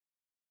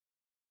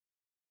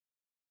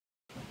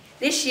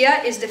This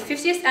year is the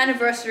 50th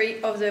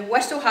anniversary of the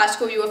Westall High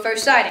School UFO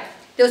sighting.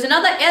 There was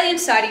another alien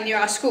sighting near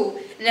our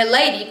school, and a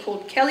lady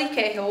called Kelly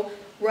Cahill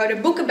wrote a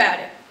book about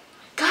it.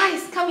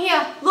 Guys, come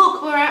here.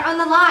 Look, we're right on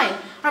the line.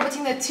 We're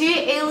between the two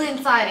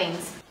alien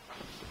sightings.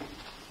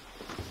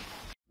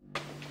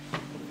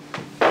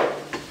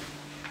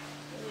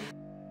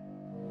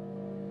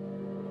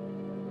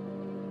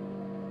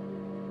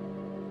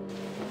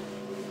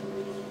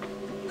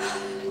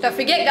 Don't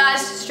forget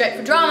guys, straight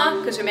for drama,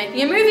 because we're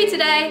making a movie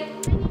today.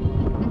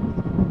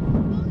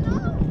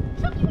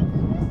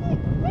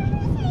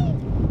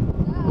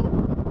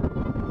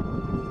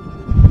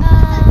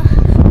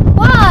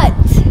 What?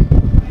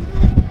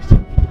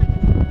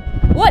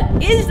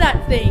 What is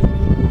that thing?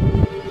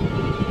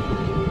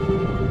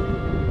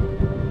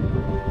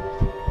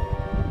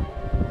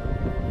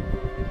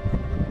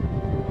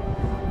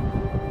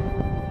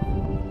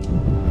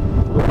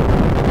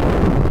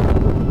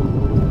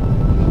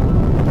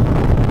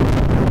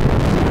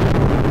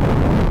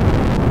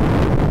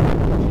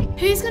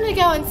 Who's gonna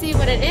go and see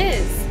what it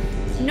is?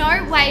 No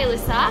way,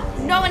 Alyssa.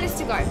 No one is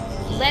to go.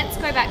 Let's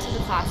go back to the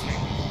classroom.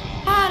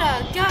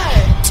 Harder, go!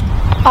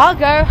 I'll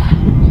go.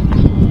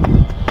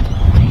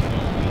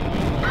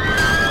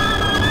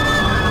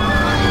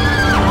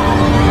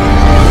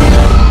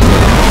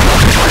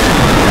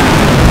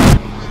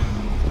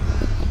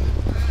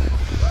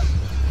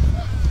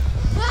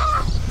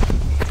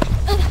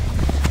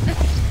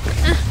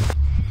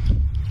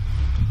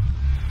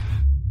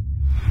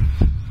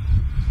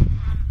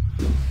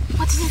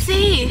 What did you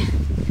see?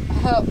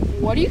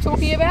 What are you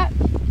talking about?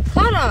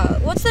 Connor,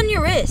 what's on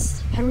your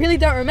wrist? I really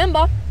don't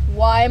remember.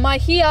 Why am I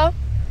here?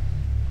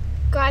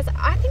 Guys,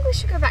 I think we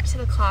should go back to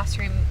the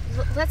classroom.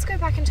 Let's go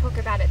back and talk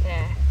about it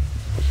there.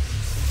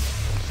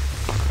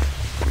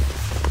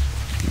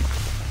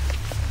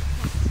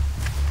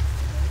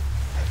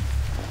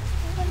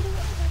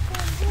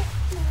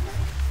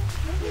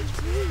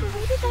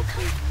 Where did that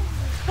come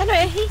from? I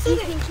know, he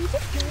didn't.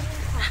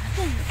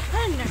 I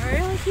don't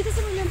know, like he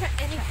doesn't remember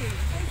anything.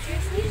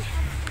 Seriously?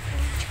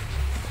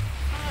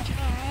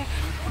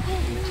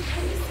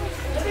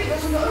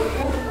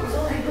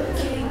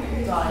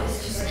 Guys,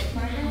 just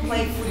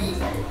play footy.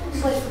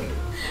 Play footy.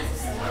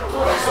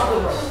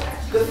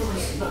 Good for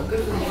me. No,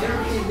 good for the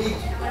European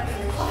League.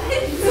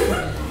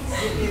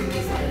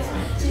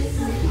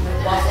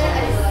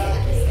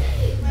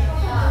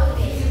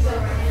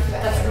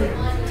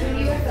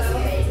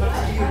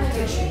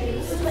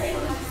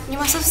 You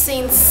must have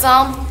seen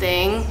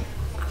something.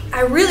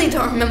 I really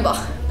don't remember.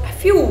 I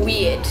feel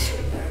weird.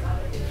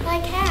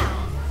 Like how?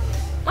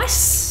 My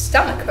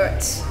stomach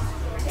hurts.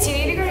 Do you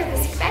need to go to the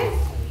sick bay?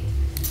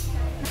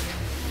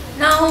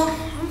 No,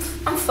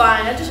 I'm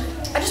fine. I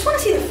just want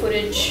to see the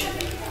footage.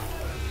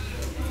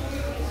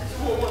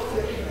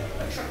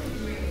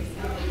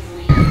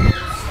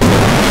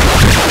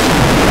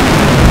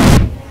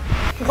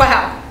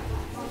 Wow,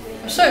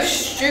 I'm so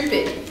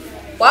stupid.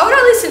 Why would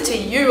I listen to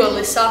you,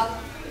 Alyssa?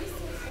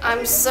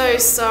 I'm so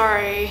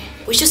sorry.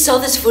 We should sell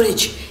this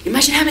footage.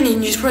 Imagine how many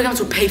news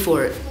programs would pay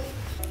for it.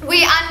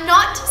 We are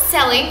not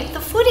selling the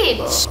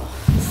footage.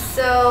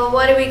 So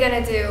what are we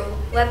gonna do?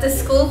 Let the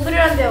school put it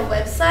on their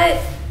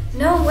website?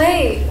 No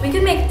way, we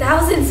could make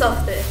thousands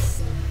off this.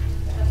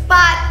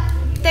 But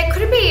there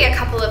could be a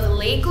couple of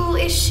legal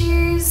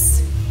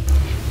issues.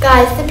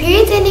 Guys, the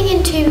period's ending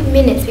in 2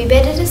 minutes. We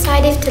better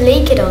decide if to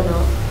leak it or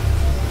not.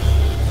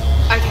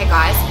 Okay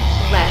guys,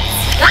 let's